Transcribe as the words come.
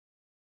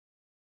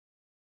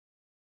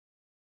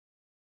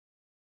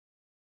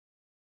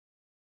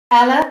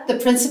Ella, the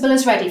principal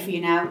is ready for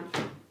you now.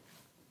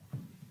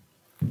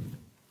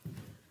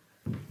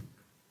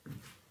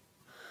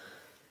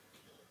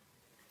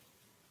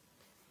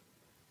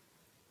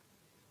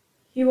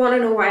 You want to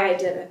know why I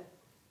did it?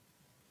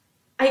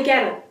 I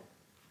get it.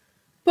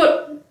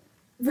 But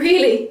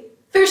really,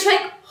 there's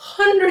like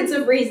hundreds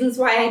of reasons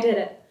why I did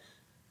it.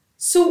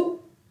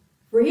 So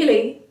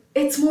really,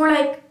 it's more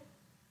like,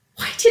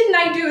 why didn't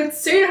I do it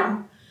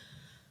sooner?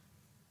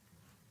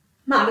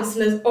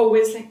 Madison is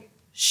always like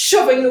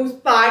shoving those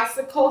bags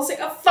that cost like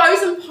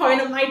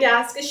 £1,000 on my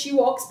desk as she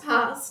walks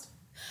past,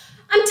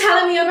 and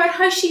telling me about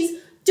how she's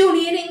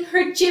donating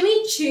her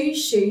Jimmy Choo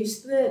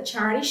shoes to the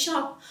charity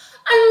shop,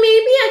 and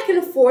maybe I can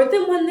afford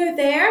them when they're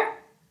there.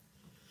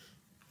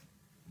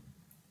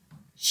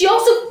 She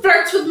also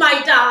flirts with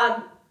my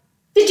dad.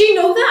 Did you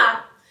know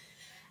that?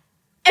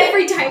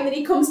 Every time that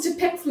he comes to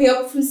pick me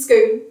up from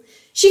school,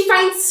 she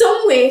finds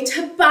some way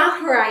to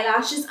bat her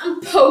eyelashes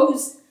and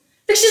pose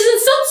like she's in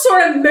some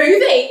sort of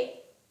movie.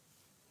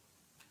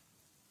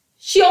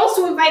 She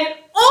also invited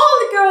all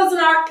the girls in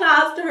our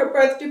class to her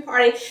birthday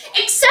party,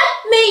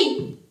 except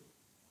me.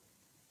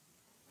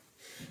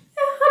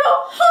 I had a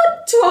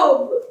hot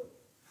tub.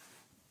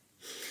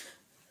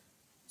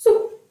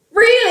 So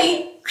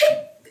really,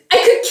 I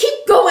could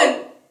keep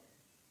going.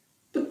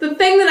 But the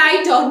thing that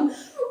I done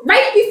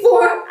right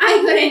before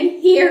I got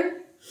in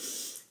here,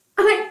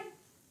 and I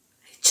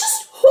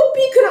just hope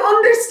you can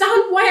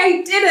understand why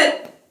I did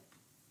it.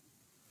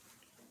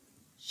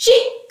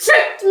 She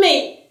tricked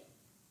me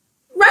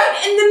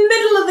right in the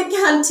middle of the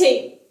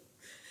canteen.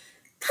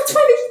 That's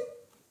why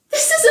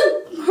this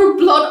isn't her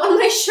blood on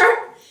my shirt.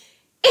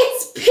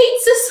 It's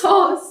pizza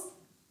sauce.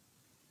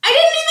 I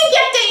didn't even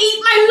get to eat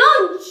my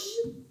lunch.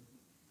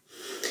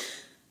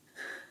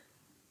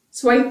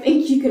 So I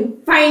think you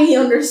can finally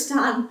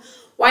understand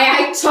why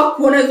I took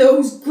one of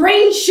those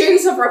green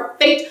shoes off her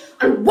feet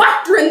and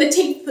whacked her in the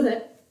teeth with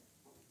it.